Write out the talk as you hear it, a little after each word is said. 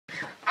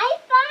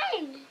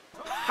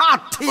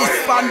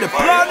artist on the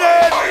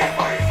planet.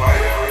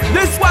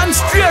 This one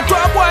straight to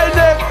a boy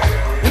neck.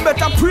 You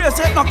better praise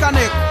it, no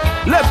connect.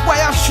 Left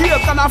wire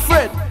shake and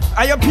afraid.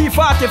 And your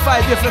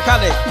P45 if you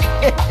connect.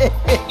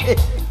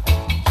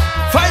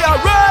 Fire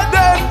red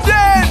and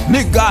dead.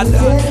 Me God.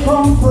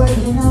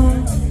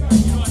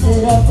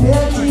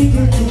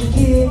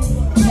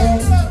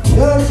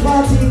 Your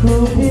party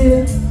group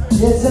here,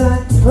 there's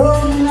a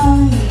wrong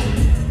line.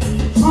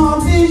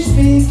 Small fish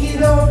pick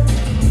it up.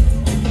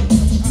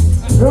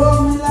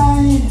 Wrong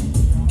line.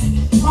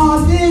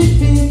 Small fish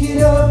pick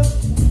it up.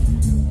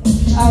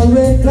 I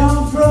went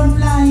down front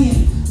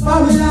line.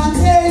 Babylon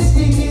says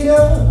stick it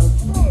up.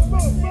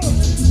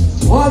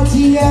 What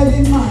he had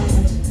in mind,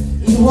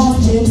 he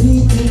wanted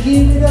me to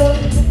give it up.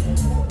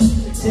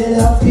 Set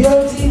up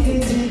your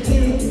ticket,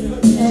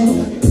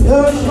 and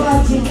your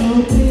party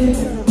group here.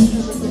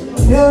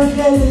 You're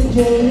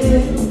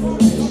jelly.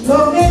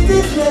 Don't get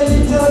this jelly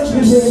touch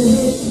me,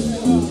 baby.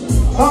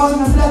 All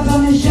my black on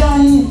me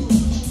shine,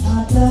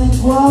 not like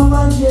warm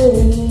and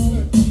jelly.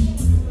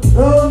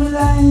 Roll me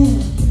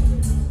line,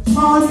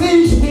 small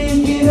fish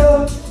pick it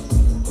up.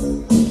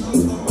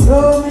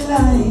 Roll me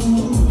line,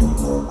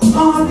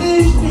 small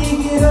fish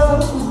pick it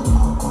up.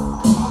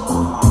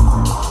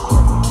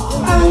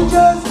 I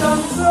just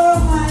don't throw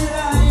my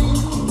line.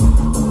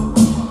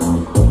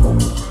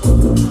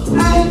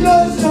 I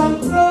just don't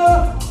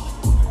throw.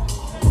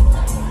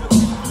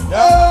 I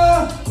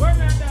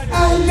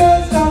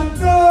just don't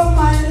throw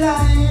my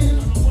line.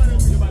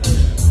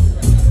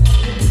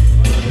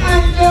 I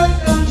just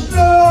don't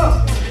throw.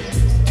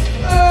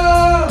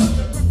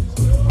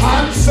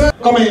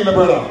 Come in, my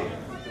brother.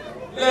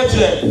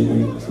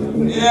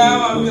 Legend.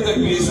 Yeah, I'm gonna take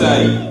me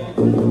side.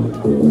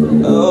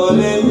 Oh,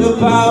 let the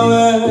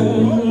power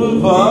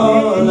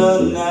fall the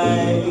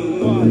night.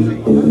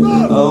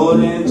 Oh,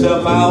 let your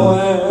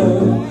power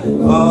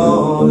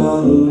fall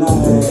the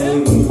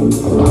night.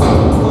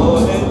 Oh,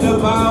 let the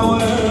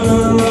power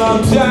of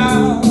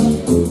Jah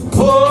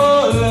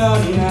fall the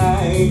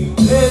night.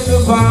 Let the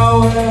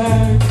power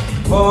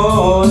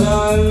fall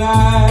the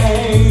night.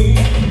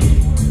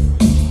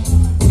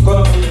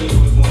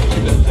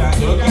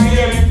 You can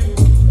hear me?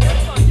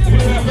 You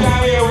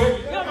can't hear me?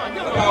 I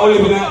only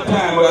been at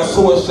time where I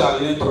social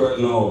network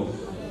now.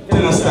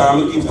 TENNA star, I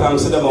give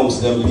thanks to them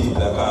amongst them people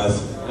because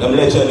them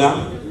legend, yeah?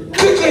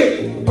 Quickly!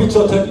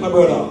 Picture take my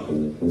brother.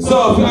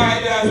 So, if you are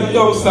there as a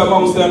youngster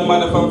amongst them,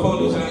 man from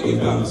foundation, I give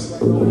thanks.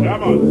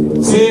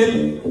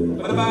 See?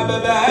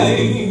 Bye-bye.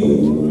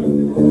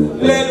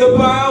 Let the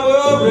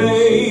power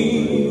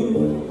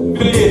reign.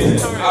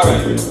 Please.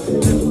 Alright.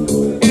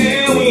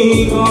 Here we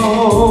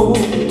go.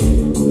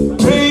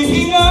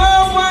 Breaking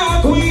up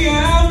what we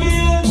have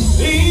been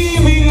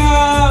leaving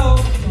out.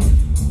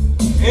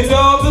 And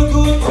all the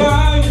good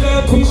times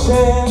that we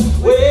shared.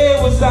 Where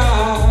was I?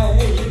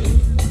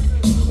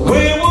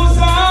 Where was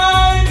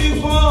I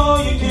before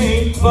you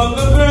came? From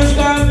the first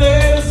time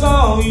that I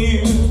saw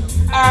you,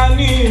 I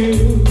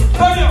knew.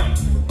 And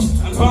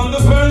from the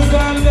first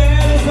time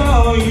that I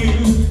saw you,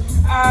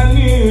 I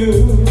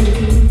knew.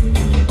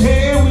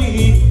 Here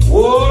we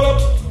whoa.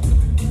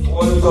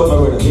 What is up, my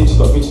brother?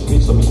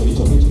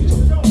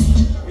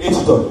 It's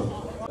up.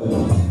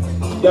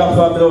 Yeah,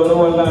 family, the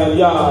one line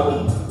yard.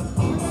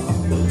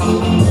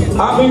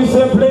 I've been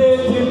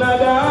played in a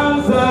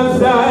dancer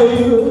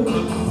style,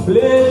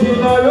 played in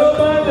a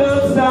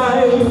romantic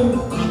style.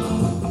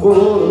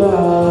 Oh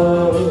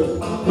Lord,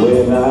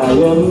 when I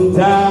am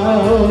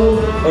down,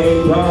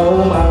 ain't all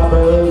my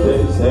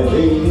burdens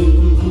heavy.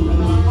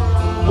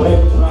 When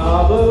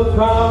trouble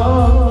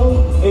comes,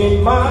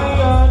 ain't my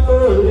heart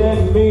burden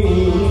me.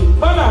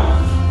 But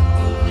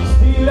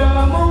still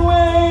I'm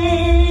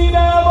waiting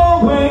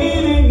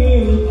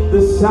in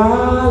the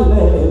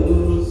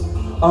silence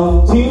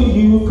until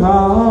you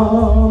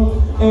come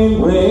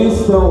and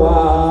rest a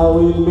while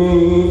with me.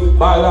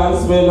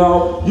 Balance me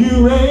now.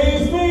 You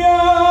raise me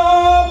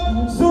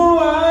up so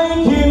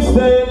I can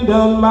stand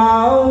the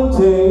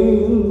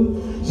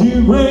mountain.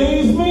 You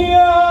raise me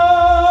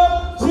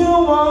up to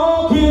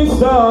walk in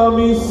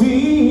stormy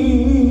sea.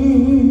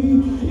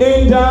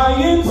 And I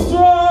am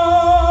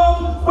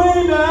strong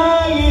when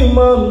I am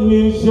on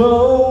your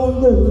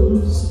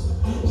shoulders.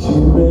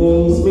 You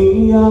raise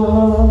me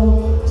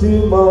up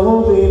to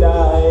more than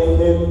I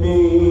can be.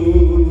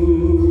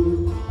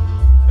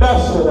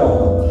 That's it up.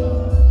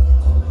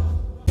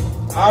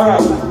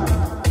 Alright.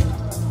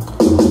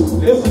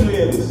 Listen,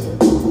 ladies.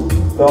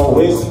 The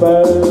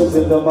whispers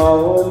in the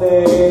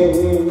morning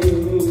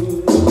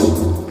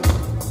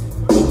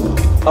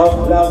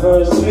of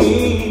lovers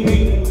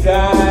sleeping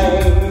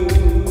time,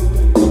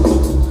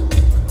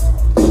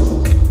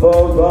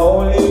 for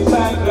rolling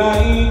like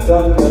light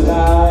on the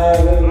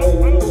line.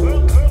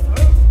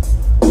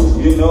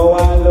 You know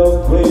I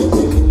look great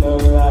in the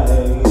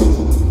light.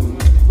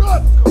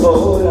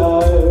 Oh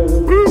Lord,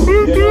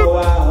 you know I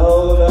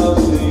hold up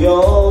to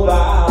your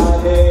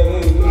body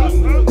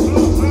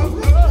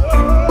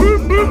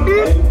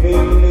and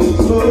feel it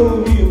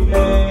smooth you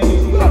play.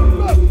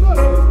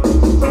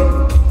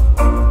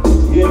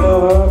 You know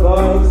her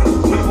voice,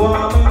 she's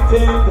warm and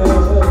tender,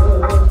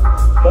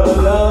 the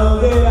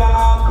love that I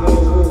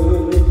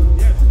give,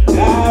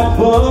 that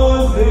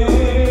possess.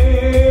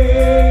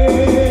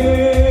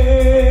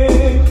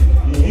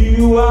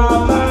 You are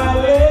my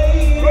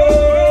lady,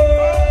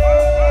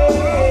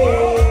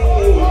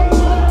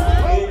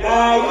 and I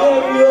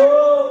am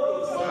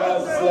yours.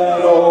 That's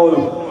that old.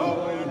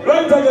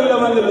 Right again,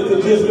 love and liberty.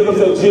 Just because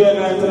of J&I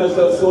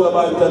International Soul of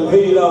Banton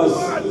Venus.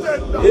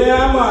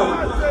 Yeah, man.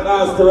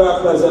 That's the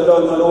rockers. I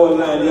don't know the whole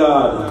 9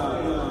 yard.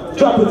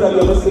 Drop it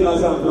again, we sing a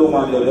song, Blue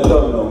Man. They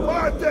don't know.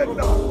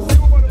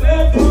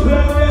 Let it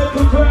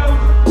crack.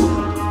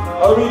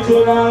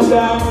 Original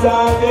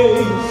dancehall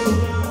days.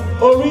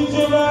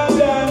 Original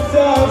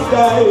dancehall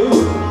style.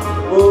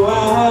 Oh,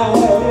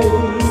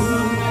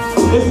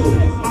 listen.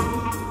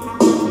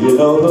 You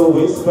know the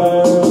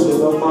whispers in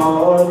the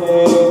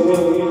morning,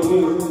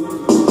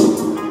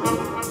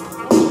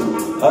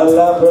 a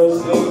lover's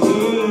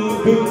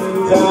sleeping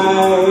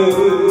time,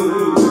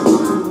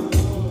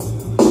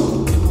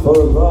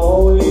 for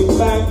rolling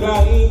back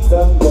right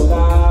on the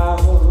now.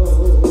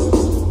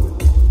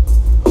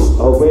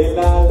 Oh, when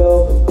I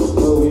look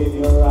in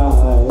your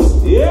eyes,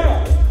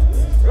 yeah,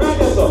 right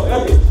there, so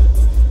happy.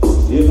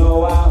 You know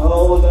I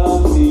hold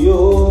on to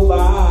your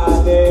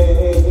body.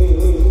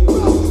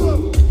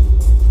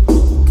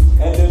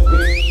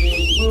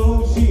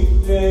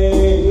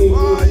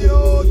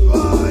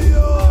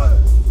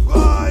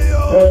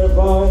 Her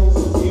voice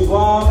is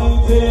warm and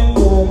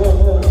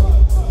tender,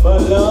 but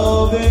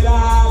love that I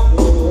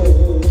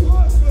give,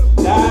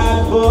 that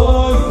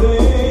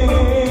possess.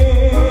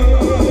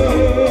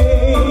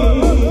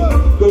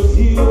 'Cause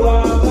you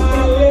are my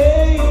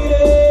lady,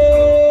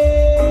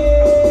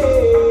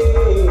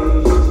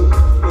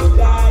 and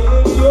I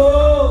am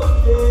yours.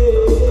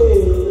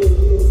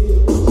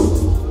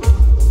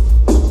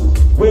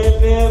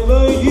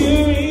 Whenever you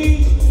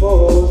reach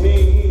for me,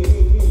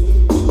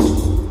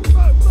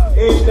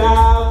 and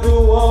I'll do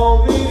all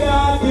that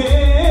I can.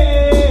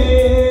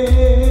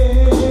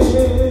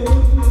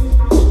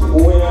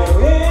 We're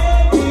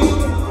ready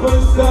for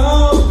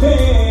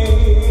something,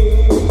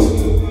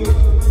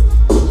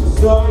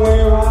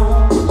 somewhere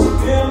I'll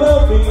never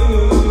be.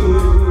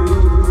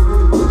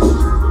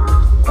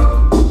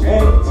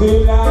 And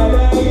tonight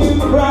I am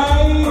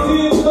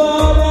rising,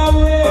 but I'm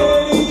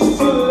ready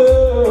to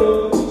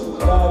learn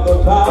by the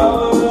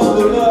power of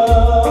love.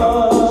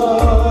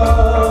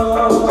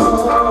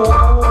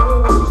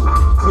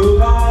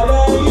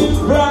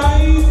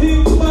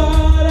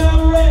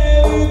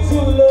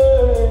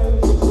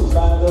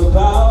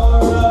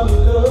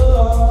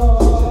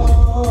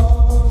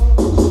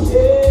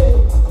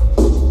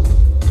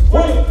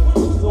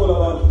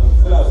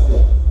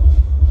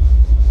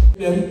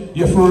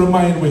 You have to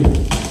remind me.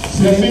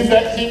 See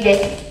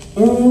that?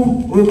 Who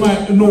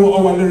know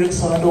our lyrics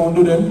and I don't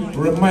do them?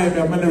 Remind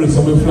me of my lyrics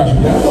and we flash.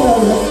 Yeah.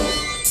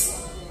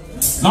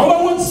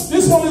 Now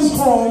this one is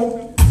called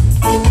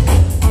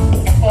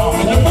I'm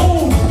in the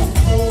Mood.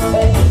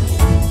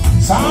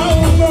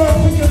 Sound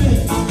perfectly.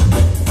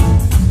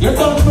 You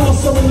don't know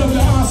some of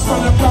the ass for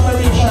the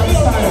collaboration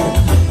style.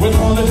 We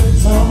call it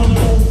Sound in the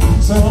Mood.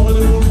 Sound in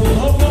the Mood for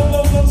love, love,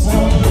 love, love.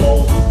 Sound in the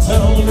Mood.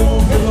 Sound in the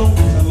Mood for love.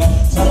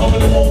 Sound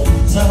in the Mood.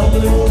 Sound in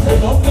the Mood for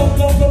love, love,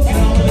 love, love.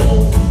 Sound in the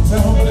Mood.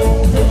 Sound in the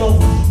Mood for love.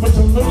 But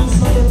you know this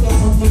summer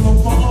doesn't feel love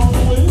for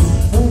always.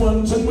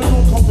 One thing we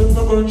don't come in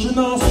the virgin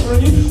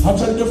astray. I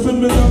tell you feel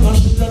me down and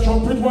shit your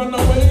trumpet one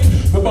away.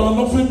 The band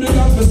of him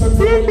began to say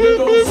we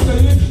don't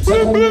stay. So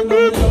who we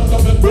know the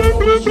other bed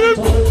we don't straight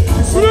away.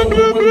 So when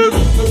we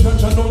leave the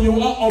church I know you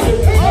are away.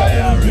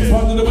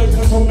 People in the back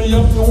so me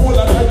up the whole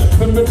of it.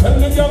 When me tell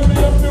the girl me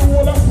up the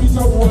whole of piece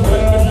of wood.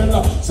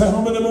 Say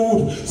I'm in the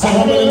mood. Say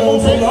I'm in the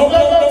mood for love,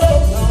 love, love,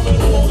 love.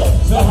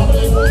 Say I'm in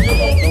the mood for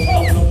love,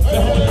 love, love.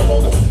 Say I'm in the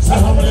mood. Say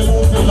I'm in the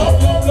mood for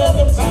love, love, love,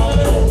 love. Say I'm in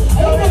the mood.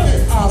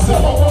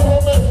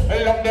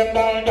 I love them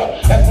band.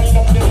 Let's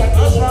fill up the band.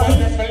 Let's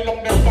fill up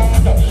them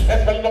band.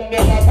 Let's fill up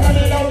them band.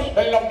 Let's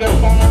fill up them band. Let's fill up them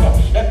band.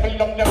 Let's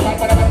fill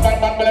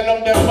up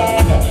them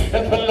band.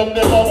 Let's fill up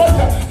them band.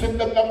 Sing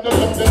them love, the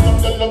love, the love,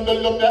 the love, the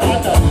love, the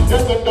other.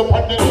 Yes, the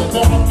party is the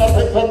one that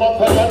picks them up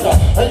for that.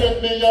 I get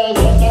the years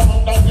when I'm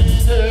on the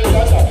DJ.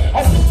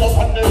 I think the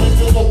party is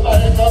just like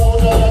a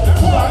good other.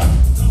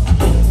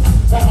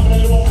 Say how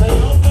many more for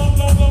love, love,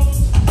 love, love.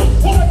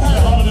 Say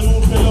how many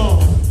more for love.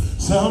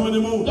 Say how many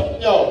more.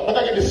 Yo, but I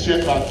get this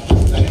shit, man.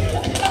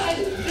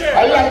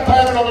 I like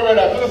time on my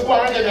brother. So let's go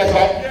and get this,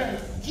 man.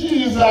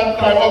 Jesus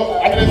Christ,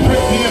 I did 20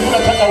 years when I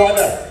took a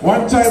water.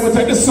 One time we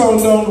take the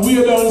sound down, we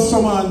down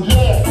some man.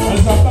 Yeah. And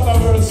it's a bag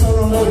of girls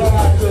surround us.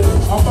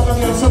 I'm back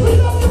again, so we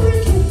love the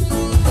breaking.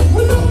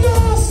 We love the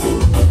ass.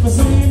 We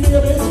see me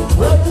a bit,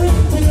 we're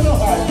breaking it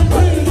up.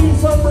 Really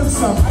from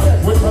Bristol.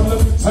 We come to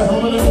say how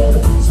many more,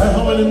 say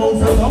how many more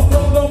for love,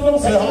 love, love, love.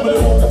 Say how many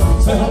more,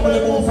 say how many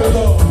more for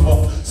love.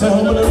 Say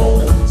how many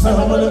more, say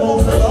how many more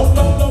for love,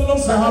 love, love, love.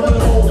 Say how many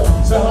more,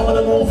 say how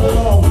many more for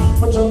love.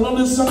 But you know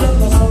this song,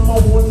 that's how my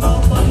whole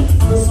now money.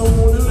 There's some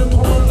money in the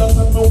corner, that's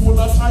how my whole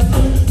now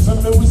tightly.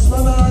 Some me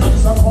whisper now,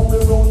 it's a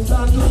coming round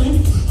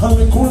casually. And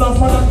we cool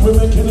for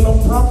making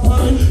love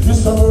properly.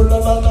 This a girl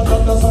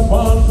that's a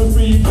born for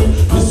feeding.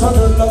 This a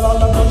girl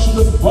that she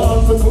just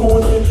born for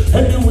clothing.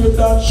 Anyway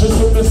that she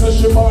says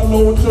she born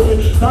out to me.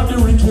 Now the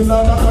Ricky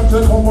that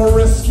can come and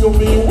rescue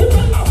me.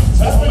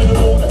 Say how many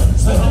more,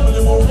 say how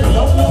many more,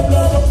 love, love,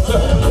 love. Say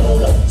how many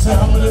more, say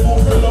how many more,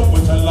 love,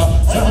 with Allah.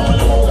 Say how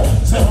many more,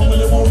 say how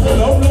many more,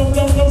 love, love,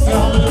 love, love. Say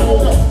how many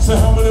more, say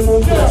how many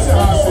more, say.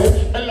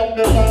 I love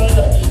the land,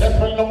 yes,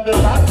 I love the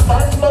land,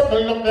 I love the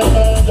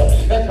land,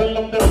 yes, I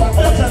love the land,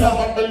 I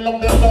love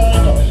the land,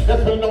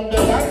 yes, I love the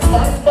land,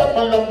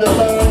 I love the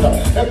land,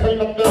 yes, I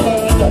love the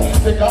land.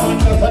 The God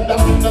does a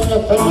damn, does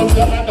a son of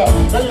the hand.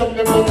 I love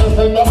the mother,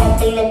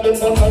 I love the mother,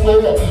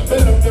 I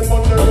love the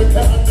mother, I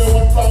can't do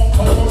it wrong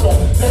for you.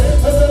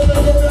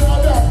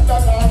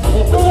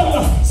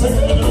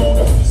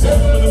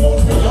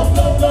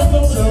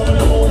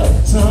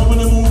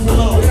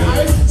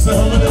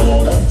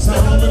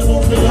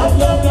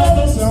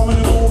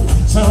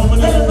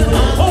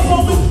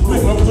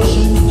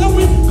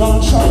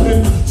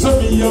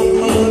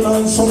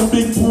 Some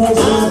big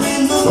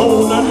poses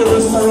down at the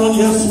restaurant,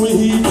 yes, we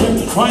eating.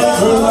 My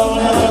girl on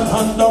that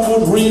hand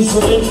would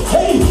reason.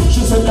 Hey,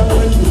 she said, I'm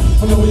ready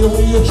for the way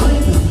you're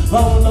dreaming.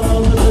 Now I'm not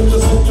pretend to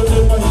say you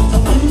never eat a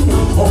meal.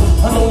 Oh,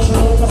 I don't you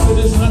know, I said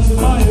it's not in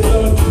my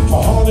blood. For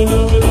all in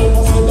love, I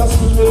said that's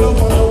what we love.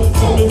 I know,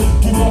 tell me,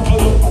 give her a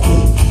look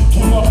again.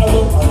 Give her a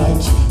look a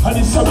night. And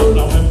it's a girl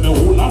that make me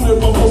whole and never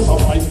go so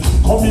fight.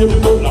 Come here,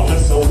 me girl, and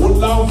say,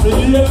 hold on for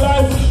your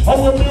life. And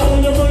when me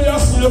hold you, girl, you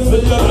see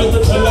for your life. You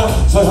tell her,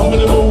 say how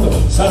many more,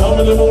 say how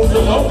many more,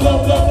 love,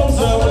 love, love, love.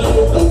 Say how many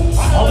more,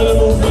 how many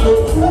more,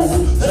 love.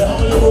 Say how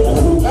many more,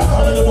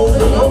 how many more,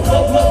 love,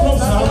 love, love, love.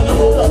 Say how many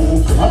more,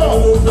 how many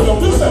more,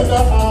 love. You say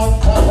that I'm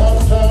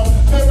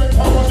every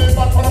time on the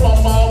back from my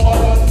mama,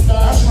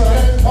 that's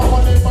right. Come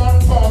on the back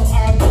from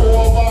and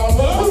over.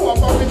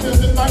 This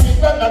is not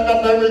England and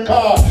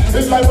America.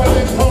 It's like when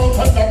it's home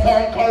and the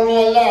car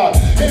Corolla.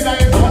 In a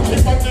country,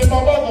 but the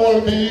mama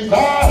gold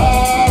visa.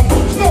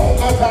 No,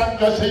 not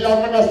just she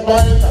having a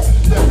spine.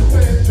 This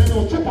place she do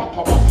chip up.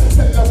 Tell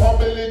the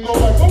family go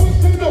back. What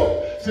she do?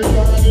 She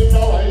can't even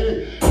know why.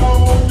 Now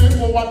only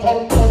for what I'm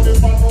from the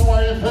man who I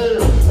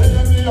feel. And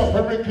you need a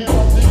very key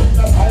of things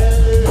that I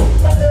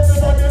but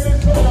everybody is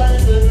so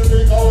nice.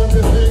 They go and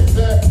they think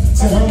that.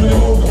 Say how many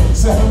more?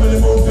 Say how many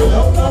more?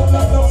 Love, love,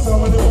 love, love. Say how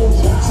many more?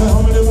 Say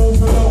how many more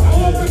for love?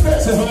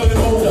 Say how many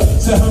more?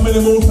 Say how many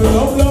more for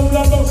love, love,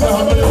 love, love? Say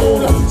how many more?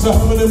 Say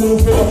how many more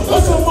for love? I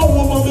said my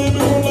woman, baby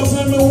girl, I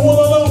said me all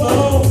alone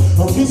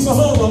now. I kiss her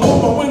hand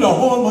alone, with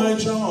all my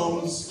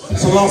charms.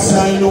 So last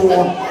I know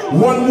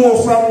one more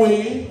from we,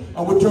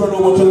 and we turn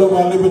over to Love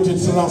and Liberty.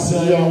 So last I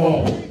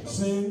know.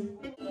 See?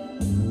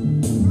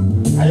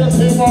 I just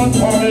see one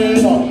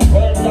coming up.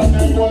 Well, that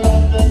they go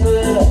along the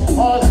bridge.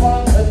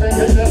 Horseman, stepping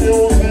in the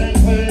music,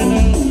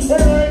 cleaning.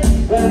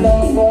 Well,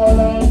 don't go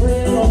along the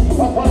bridge.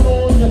 Up and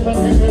down, just to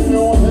keep the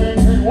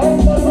music. One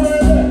more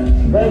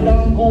time. Well,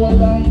 don't go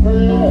along the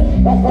bridge.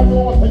 Up and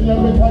down, you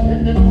better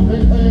keep the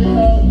music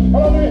clean.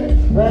 Follow me.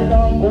 Well,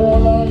 don't go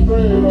along the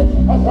bridge.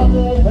 Up and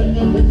down,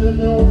 you keep the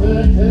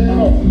music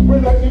clean. We're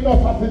not in no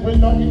passage, we're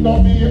not in no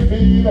BFB.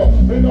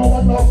 We don't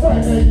want no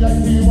Friday, you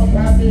see what I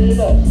mean.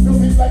 You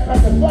think like I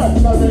can watch,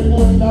 so they go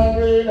in the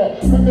rain.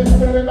 We miss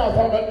the rain, I'm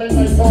going to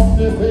make some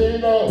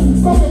disease.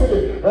 Come to me,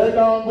 right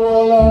down, go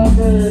along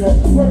the bridge.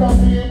 We're not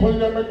people,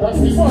 you make us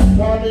see what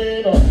I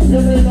mean.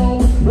 Give me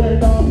now, right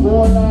down, go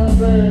along the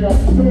bridge.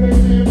 Do the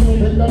same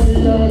music that we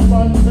have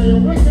fun to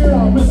we get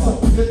out, mister.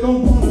 Get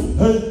down on it,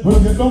 hey, we'll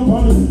get down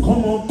on it.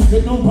 Come on,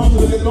 get down on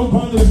it, get down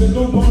on it, get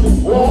down on it.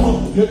 Come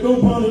on, get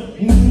down on it,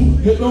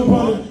 get down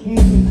on it,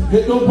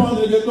 get down on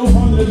it, get down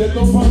on it, get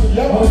down on it.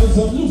 Yeah, there's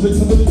some music,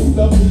 so the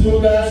love to you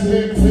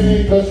dancing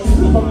speakers.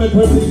 From the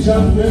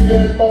prediction, we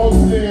get both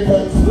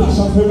sleepers. Flash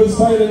up every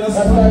side and a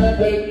silent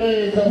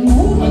technique. I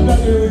got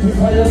the Ricky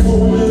fire to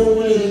win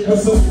away.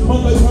 Cause man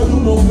like I do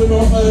know, we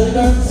know I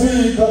can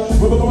see.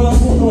 We become a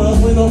photo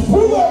and we know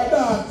who are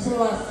that. So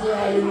last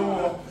year, you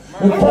know.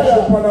 And fire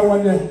upon that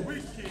one day.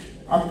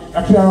 I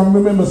can't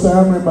remember, so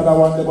I remember that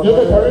one day. But you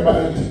better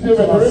remember. You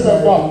better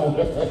remember.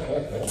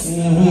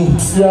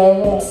 Yeah,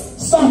 man.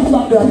 Stop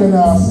back there again,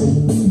 I say.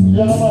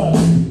 Yeah, man.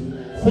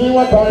 See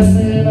what I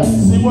mean.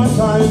 See what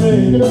I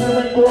mean. Get a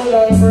red, gold,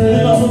 and green.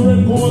 Get a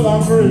red, gold,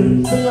 and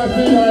green. Sing like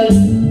the eye.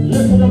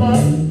 Listen to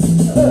man.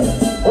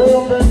 Oh,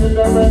 you're bringing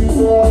the red,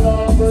 gold,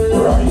 and green.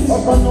 Right.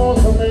 Up and down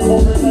to me,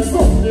 go bring my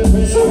stuff.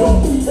 Baby,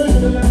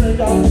 the red,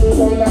 down to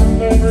the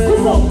land, and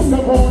green. The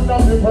phone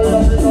down the prayer,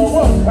 we know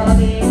what's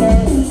coming.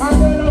 And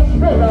then up,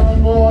 red,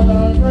 and gold,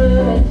 and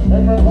green.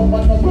 And we're home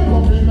and the quick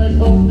up in my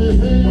stuff.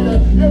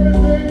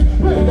 Everything,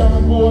 red,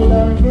 and gold,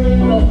 and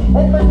green. Up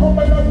and come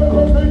and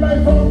up in my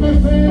stuff.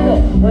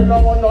 When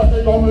I want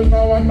nothing going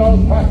now and no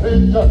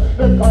passage.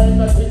 The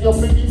kind of thing you're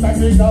picking at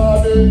the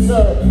garbage.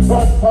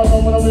 But for no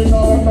one we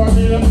know not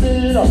the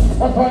scene.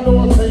 But I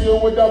don't see you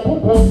with the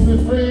poop on the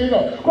screen.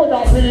 Could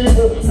I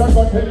people that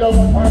go tell you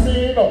what I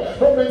mean?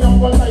 Don't be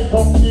number like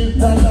some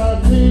kids and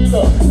not see.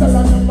 Tell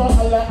them number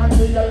Allah and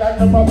the yellow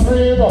number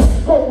 3.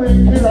 Go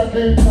bring here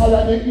again all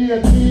of the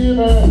 18.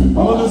 I'm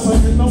gonna say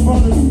get no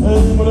money,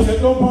 hey, but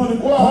get no money.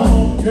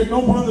 Get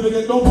no money,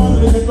 get no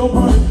money, get no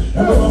money.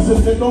 Everybody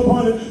says get no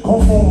money,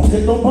 come on,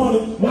 get no money.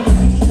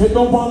 Get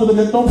no money,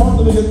 get no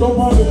money, get no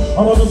money.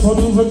 I'm gonna say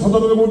music, so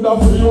that they would have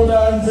for you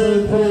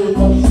dancing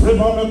paper.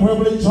 Remember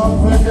public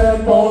champion,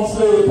 get born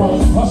sleeper.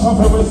 Flash up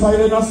every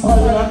side in a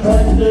style and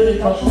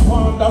technique.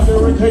 One that the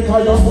Ricky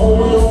can you go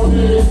your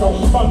need.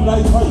 But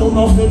like how you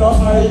know in a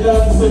hide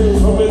and seek.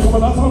 So we come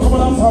and that's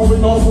how we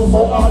know who's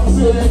so hard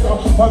sick.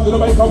 But the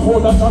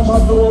microphone that touch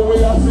and know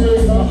we are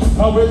sick.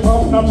 Now we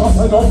talk not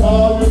just say no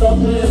all with the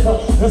kick.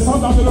 It's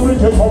not that the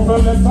Ricky come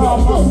from the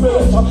top of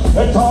speech.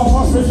 The top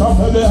of speech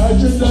and the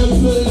hygiene them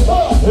speech.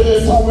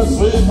 It's how we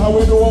speak, how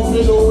we do what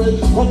we do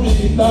it. Come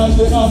in and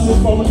the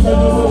acid come and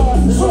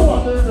tell you. So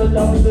what is the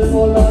captain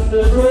all and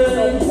the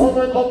green? Come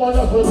and come on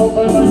us, we come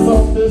and like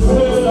something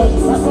sweet. I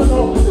don't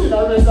know, see the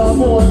ring of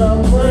more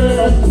than green.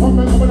 Come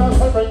and come on us,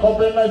 we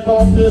come and like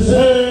something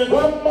sweet.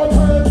 One more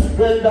time,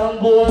 red and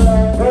gold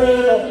and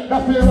green.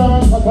 That's the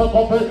round, that's a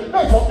couple,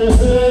 like something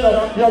sweet.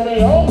 You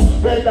mean, oh,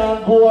 red and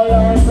gold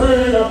and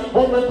green.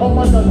 Come and come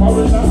on us,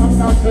 we I'm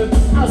not it,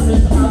 as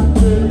it has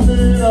been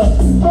seen.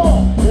 So,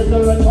 if the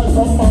record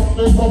come back,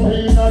 they come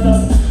in and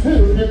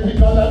he'll give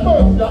people a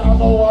birthday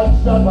and a watch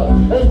that.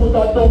 They put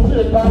a dump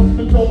play past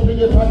the dump to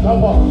get a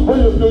chopper. We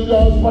used to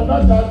use for the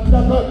dance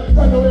that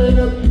the way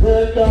them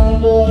red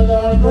and gold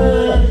and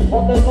green.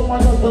 But they come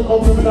and just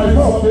come to me like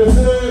something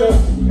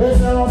sweet. They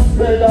know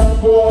red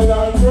and gold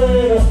and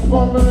green.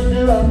 Come to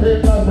the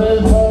rocket and say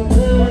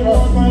something.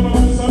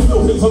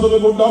 So the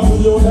good down for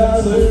you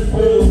dancing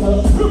face.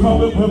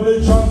 Remember public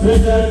champion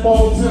get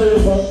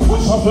bouncy.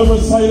 Push up every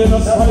side in a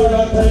style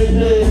and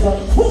technique.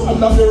 And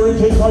that the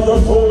Ricky can you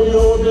toe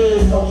your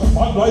dick.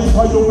 And like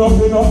how you not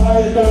in a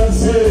hide and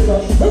seek.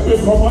 If we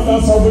come and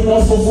dance we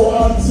not so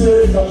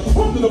antique.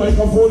 Come to the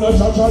microphone and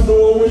chat and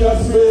know we are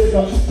speak.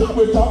 If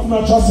we talk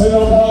not just say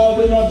no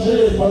more we not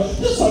cheap.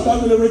 Yes and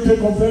that the Ricky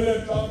come feel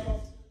it.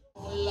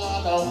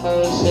 Lord of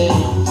mercy.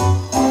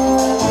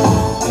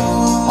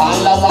 I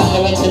love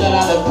unlimited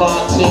another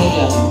party.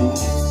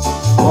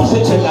 What's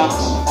it relax?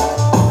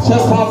 So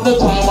from the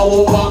time I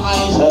open my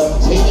eyes,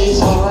 see the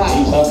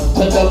sunrise,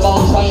 to the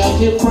most I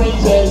give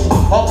praises,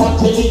 up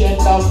until the end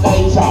of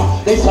days.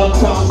 The sun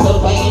comes to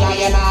pain,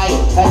 I and I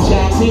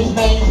chant his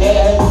name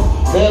there.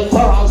 The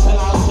parents and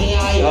I see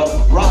I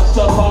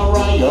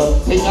Rastafari,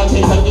 King of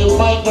Kings and give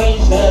my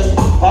graces.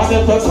 I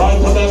never try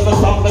to remember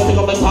something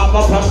on the top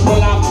of us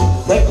relax.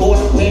 Record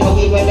and play no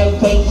give them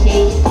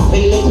faces,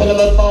 feeling to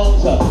the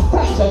bones.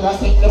 Christ as I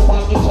think the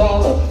party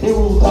throne, the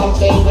root of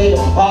David,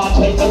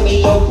 take the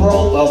me of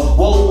Rome.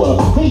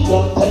 Whoa, we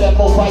don't tell them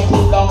more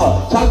fighting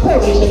longer. Shall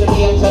perish in the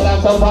end, so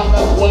that's a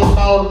partner's win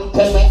now.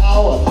 Tell me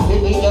how, the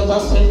millions are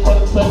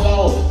simple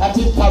below. That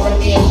is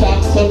coronation,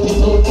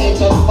 72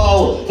 nations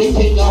more. The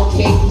King of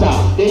Kings,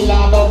 the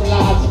Lord of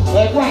Lords,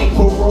 the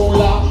rightful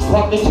ruler,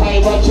 from the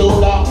tribe of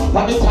Judah,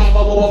 from the time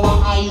of over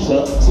my eyes,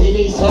 see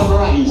the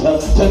sunrise,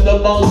 to the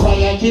most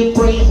I give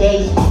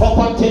praises, up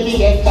until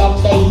the end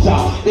of days.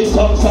 The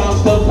sun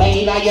sounds to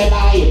pain, I and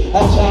I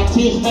chant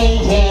his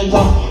names,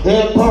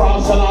 Emperor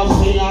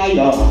Selassie,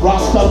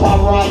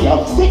 Rastafari,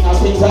 King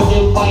of Kings and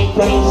give my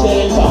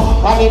graces.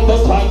 And if the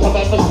time to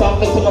make me stop,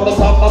 me to come and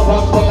top my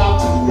prosper,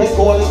 let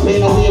go and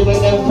pain away with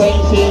their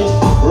faces,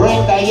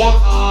 render your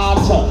heart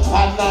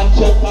and not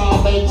your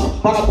garments,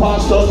 but a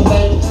past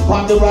judgment,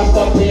 from the rest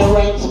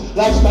appearance,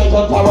 last night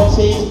on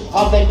Pharisees,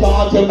 I make the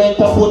argument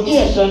of put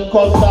Asian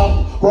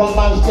custom,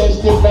 Romans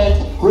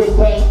Testament,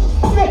 repent,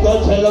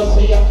 never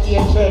jealousy and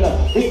hatred,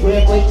 the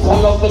great wings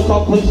and love the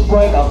cup we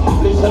spread,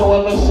 listen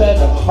when we said,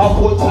 a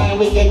full time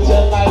we get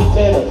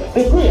united,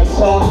 the great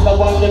sound, the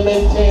one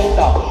limited,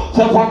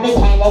 so from the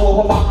time I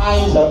open my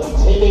eyes,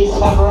 see the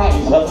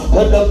sunrise,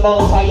 to the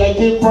most I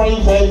give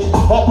praises,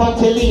 up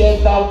until the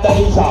end of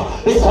days,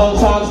 the sun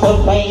sounds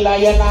to fade, I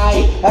and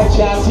I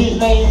chant his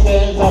name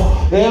is,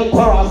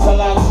 Emperor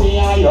Selassie,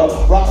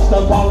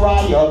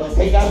 Rastafari,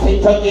 King of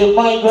Kings to give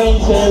my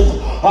graces,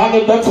 and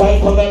if the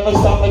time to make me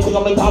stop me to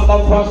come and top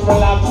and prosper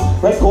relax,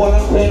 record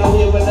and play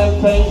away with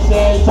them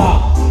faces,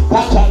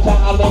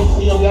 I've been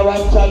Savior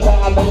and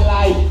I've been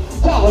life.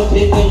 Jah will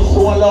give me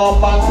soul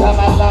of mankind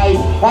and life.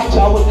 And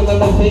Jah will give me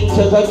my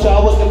features, and Jah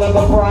will give me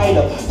my pride.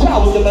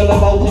 Jah will give me my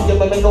mouth, and give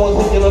me my nose,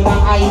 and give me my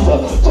eyes.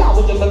 Jah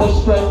will give me my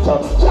strength,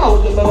 Jah will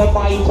give me my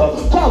might.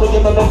 Jah will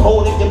give me my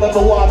cold, and give me my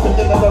water, and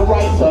give me my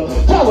rice.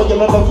 Jah will give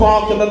me my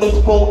fork, give me my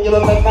spoon, give me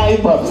my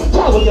knife.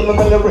 Jah will give me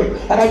my lyric,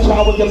 and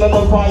Jah will give me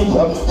my voice.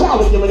 Jah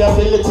will give me the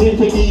ability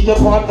to lead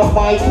upon the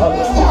mic.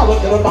 Jah will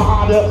give me my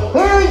order.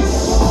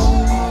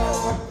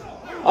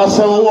 I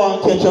said we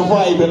want to catch a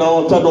vibe, you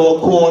know, to do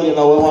cold, you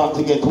know, we want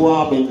to get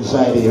warm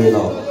inside here, you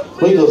know.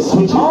 We just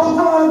switch it. All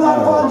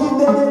that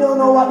they don't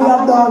know what they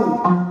have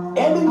done.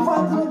 Ending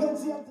fighting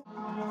against you.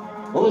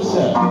 Who's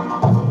that?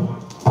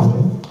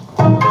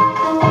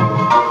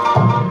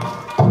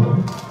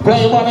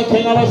 Play one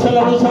king of the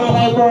celebration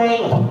I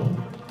bring.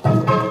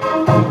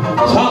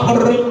 Talk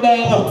ring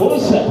there.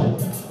 Who's that?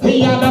 He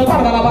and the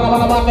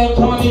man, they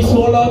call his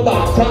solo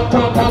back.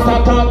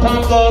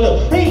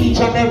 Good. Each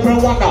and every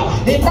one.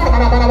 He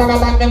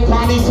man, them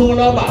call his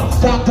solo back.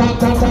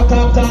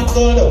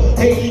 Good.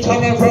 Each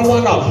and every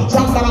one.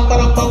 Some solo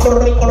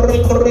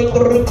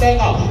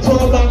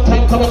back,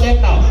 time come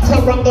again now.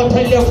 Some run go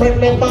tell your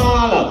friend me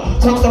ball.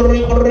 Some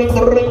ring.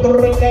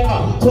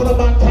 Solo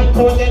back, time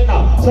come again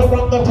now. Some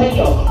run go tell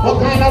you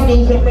what kind of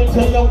music brings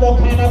to you, what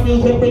kind of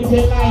music brings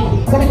to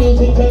life. What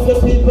music tells the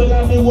people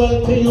and the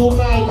world to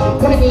unite.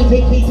 What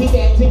music keeps you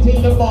dancing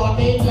till the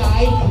morning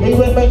light.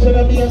 Even mention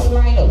a bass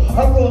line.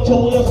 I wrote to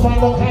your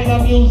spine, what kind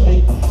of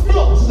music?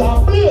 Looks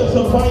and blaze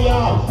of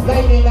fire,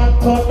 lightning and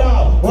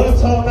thunder, well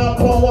sound and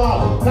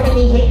power. What kind of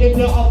music if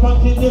you're up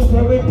and keep your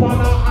spirit on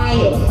an eye?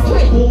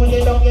 Try to when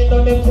you don't get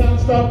done, them can't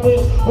stop it.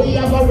 We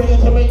have a ring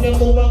to make them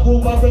move and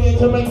groove, and bring it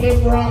to make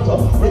them rock,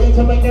 bring it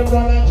to make them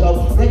run and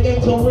jump, bring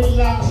it to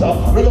relax,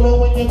 bring it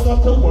when you go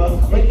to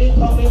work, bring it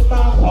coming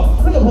back,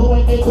 bring it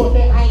when they put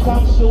their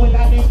icons showing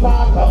at the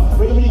park,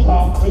 bring me the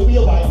car, bring me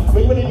a wife,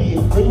 bring me the knee,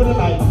 bring me the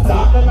knife,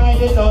 dark the night,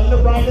 they done the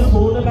brightest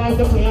food, the knife,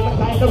 the flame, the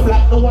kind, the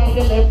black, the white,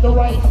 the left, the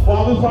right,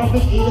 while we find the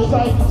either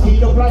side, see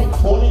the flight,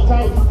 holding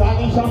tight,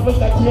 standing sharp with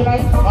that tail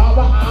light, our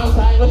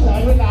outside, we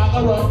side, we now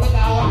a run, we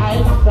now a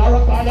hide, now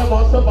a kind of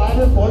monster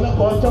body, full of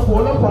culture,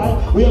 full of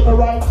pride, we have a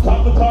right,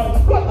 time to time,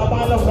 but a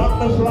mile of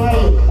darkness fly,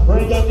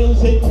 reggae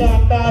music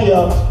can't die.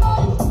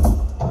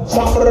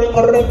 Some ring,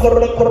 sort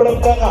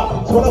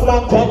of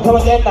man can come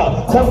again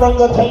now. Some run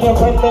go tell your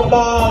friend me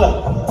ball.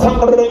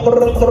 Some ring, sort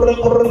of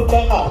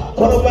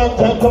man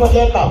can come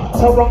again now.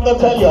 Some run go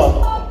tell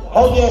you.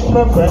 Oh yes,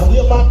 my friend,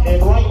 we're back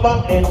in, right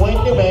back in. When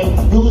the men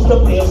use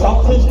the play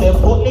sound system,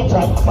 put the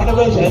track,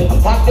 motivation,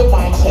 on the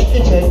mic, set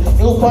the chain,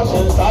 new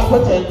fashion, start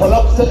pretend, pull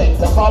up,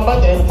 select, call my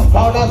name,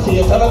 pound and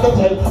see it, another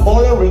 10, all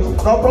the rings,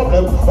 no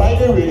problem,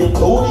 ride the rhythm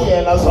to the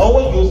end, that's how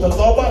we used to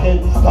go by in,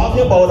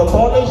 talking about the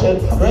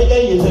foundation,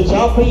 reggae is a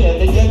champion,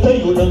 they get to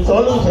you the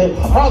solution,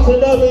 hearts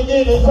in the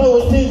beginning, so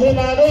it is in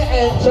the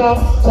end,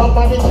 chop,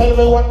 somebody tell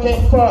me what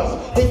came first,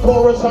 the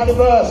chorus or the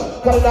verse,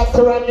 got a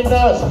doctor and the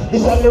nurse, he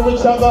said the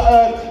lyrics on the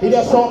earth, he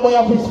just saw me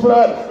off his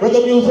blood.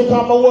 Reggae music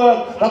on my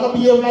work. Not gonna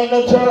be a line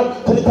of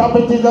jerk. To the top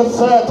it is a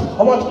search.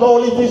 How much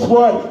gold is this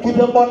word? Keep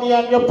your money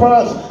on your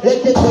purse.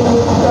 They get to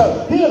you.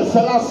 Here,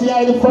 Selassie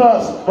I the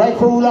first. Right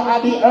ruler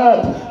of the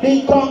earth.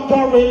 The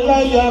conquering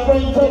lion.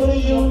 Bring to the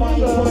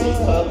universe.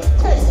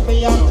 Test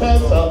me and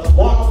test her.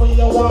 Want me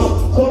you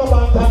want. So the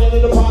man standing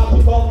in the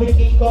party. Come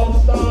picking come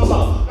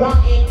stormer.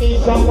 Back in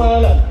this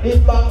world. This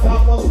bank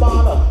was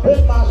born.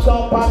 Hit my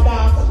shop and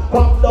dance.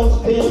 From those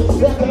things.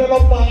 Get a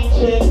little mind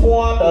change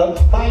one.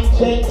 Mind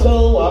change two,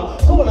 so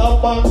the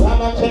man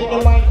can change the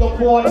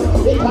microphone.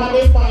 They call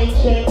it mind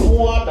change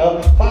one,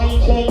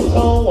 mind change two,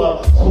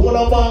 so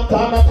the man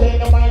can change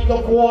the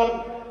microphone.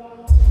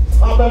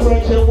 I'm a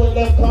bridge with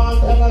them can't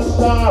tell a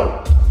star.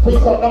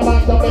 Pick up the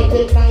mic to make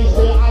it nice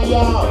and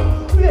higher.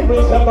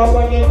 Lyrics are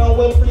running out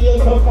with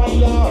blaze of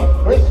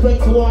fire.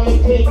 Respect to all the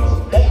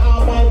kings, they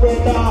are my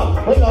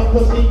brother. We love to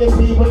see the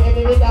people in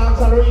the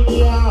dance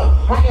arena.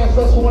 I guess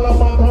that's what I'm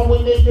about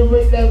when they do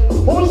with them.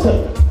 Who's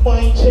it?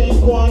 Mind change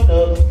one,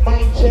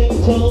 mind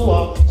change two.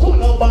 So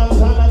the man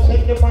can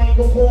change the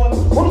microphone.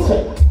 Who's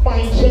it?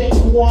 Mind change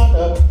one,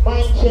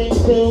 mind change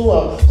two.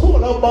 So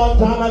the man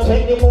can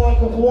change the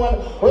microphone.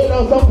 We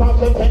love some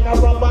function, take a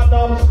rubber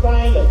dumb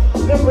style.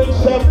 Lyrics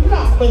them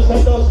black, me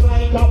say just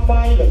like a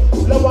mile.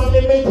 The one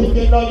they make it,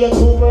 you know you're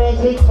too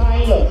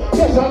versatile.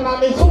 Yes, and now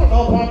this one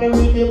up on the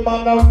rhythm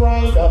and the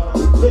ride.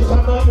 This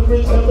and on the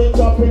rhythm, we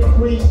drop in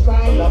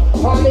freestyle.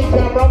 On the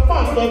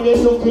cameraman, then they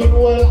looking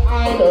well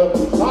idle.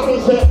 And they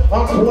say,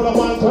 I'm full of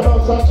man to know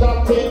such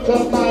a thing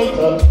tonight.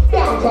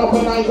 Dance up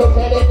and I just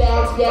say the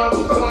dance can't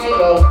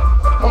slide.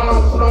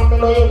 Fast man, me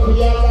know you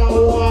feel a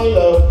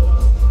while.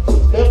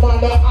 They man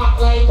that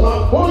act like a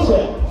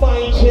bullshit.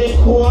 Mind change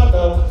one,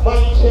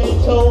 mind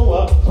change two.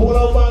 Full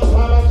of man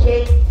can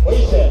change. What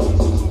you say?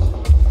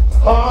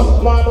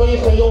 Horseman, what you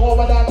say? You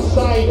over that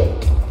side.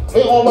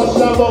 We over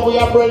seven, we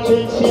are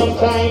bridging same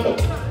time.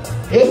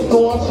 If no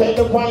one said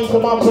the vines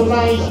of my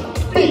nice.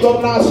 Big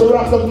up Nasty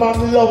Rockers,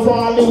 man, love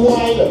all the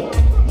while.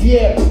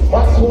 Yeah,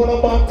 what's one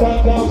of my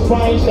time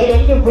fine?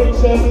 Say the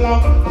bricks them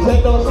long,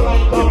 say those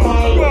like a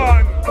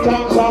mile.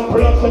 Thanks and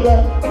praise to the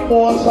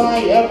Most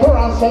High,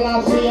 Emperor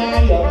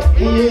Selassie,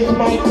 he is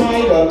my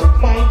guide.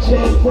 Mind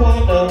change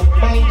one,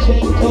 mind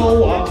change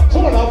two. So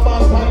the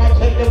man can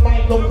change the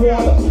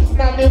microphone.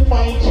 Now the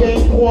mind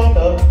change one,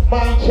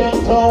 mind change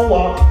two.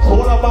 So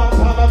the man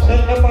can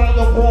change the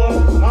microphone.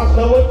 I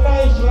say with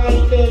nice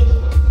like this,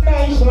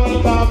 nice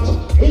like that.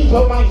 He's a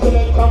mic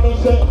select come and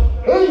say,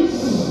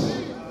 peace.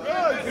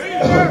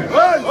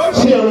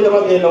 Share with them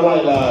again, the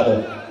white lad.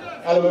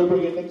 And we'll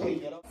bring in the king,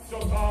 you know.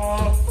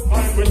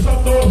 I'm with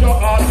some soldier,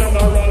 our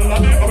general,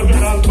 and the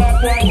original bad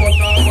boy, but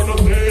now I'm going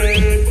to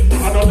say,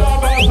 I don't know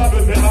about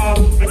everything,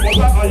 because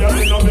I am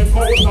in a big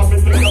house, I'm in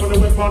the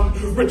weapon,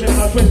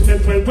 original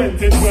 2012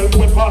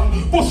 weapon,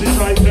 pushing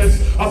like this,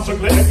 and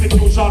strictly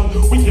execution,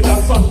 wicked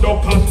as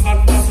Sundokan, and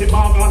Natty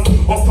Morgan,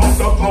 up from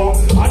the town,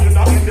 and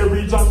in the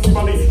region,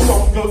 Kimberly,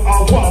 jungle,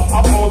 and war,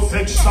 about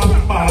section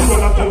man.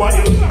 Run up over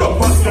hill, don't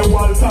pass the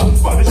Walter.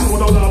 Spanish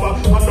road on lava,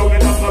 and don't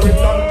get a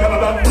Florida,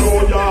 Canada, New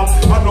York.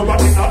 And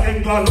nobody in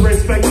England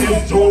respect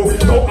his Joe.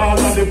 No all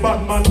of the bad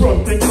man run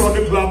things on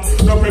the block.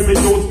 No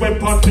revenues,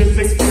 weapon, the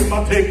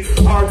 16matic.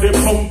 Are the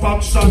pump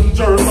action,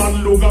 German,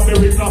 Luga,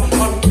 America.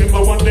 And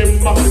never want them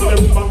back to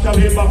them back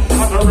caliber.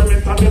 And a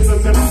remit, this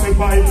is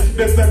 75.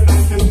 This is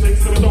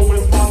 96, with the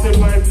West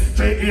 45.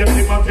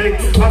 J80matic,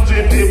 and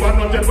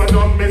JP100, but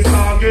don't miss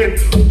again.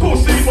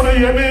 Pussy, wanna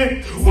hear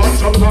me?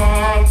 Watch your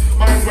tongue.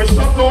 Mind will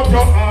shut out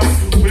your eyes.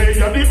 Play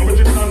your the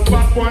original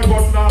bad boy,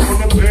 but not on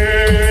the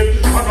plane.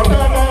 And I'm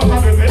never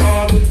having the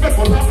all.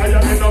 Because I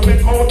am in a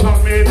make out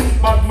of me.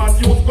 Bad man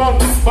use gun,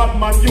 bad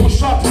man use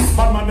shot.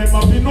 Bad man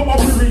never be no more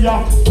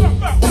react.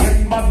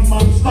 When bad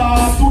man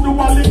start to do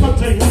a little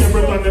thing,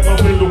 everyone never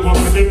will look up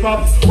to the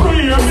cops. Wanna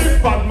hear me?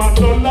 Bad man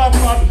don't laugh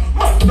bad.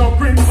 Man don't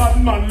bring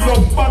bad man,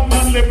 love bad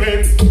man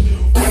living.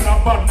 When a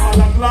bad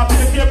man at last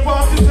take your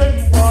party thing,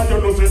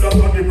 you know say that's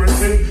not the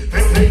blessing.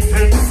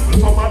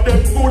 Some of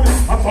them good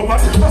and some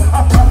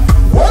of them